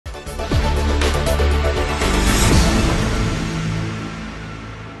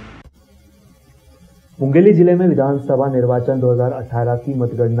मुंगेली जिले में विधानसभा निर्वाचन 2018 की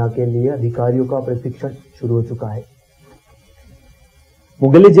मतगणना के लिए अधिकारियों का प्रशिक्षण शुरू हो चुका है।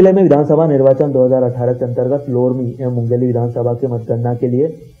 मुंगेली जिले में विधानसभा निर्वाचन 2018 के अंतर्गत लोरमी एवं मुंगेली विधानसभा के मतगणना के लिए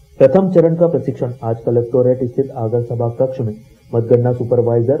प्रथम चरण का प्रशिक्षण आज कलेक्टोरेट स्थित आगर सभा कक्ष में मतगणना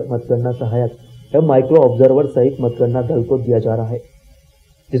सुपरवाइजर, मतगणना सहायक एवं माइक्रो ऑब्जर्वर सहित मतगणना दल को दिया जा रहा है,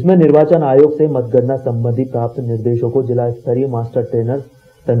 जिसमें निर्वाचन आयोग से मतगणना संबंधी प्राप्त निर्देशों को जिला स्तरीय मास्टर ट्रेनर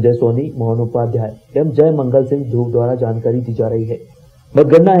संजय सोनी, मोहन उपाध्याय एवं जय मंगल सिंह ध्रुव द्वारा जानकारी दी जा रही है।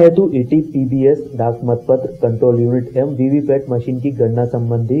 मतगणना हेतु ETPBS, डाक मतपत्र, कंट्रोल यूनिट एवं वीवीपैट मशीन की गणना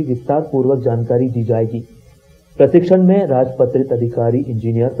संबंधी विस्तार पूर्वक जानकारी दी जाएगी। प्रशिक्षण में राजपत्रित अधिकारी,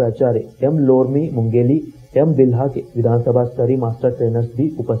 इंजीनियर, प्राचार्य एवं लोरमी, मुंगेली एवं बिल्हा के विधानसभा स्तरीय मास्टर ट्रेनर्स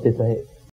भी उपस्थित रहे।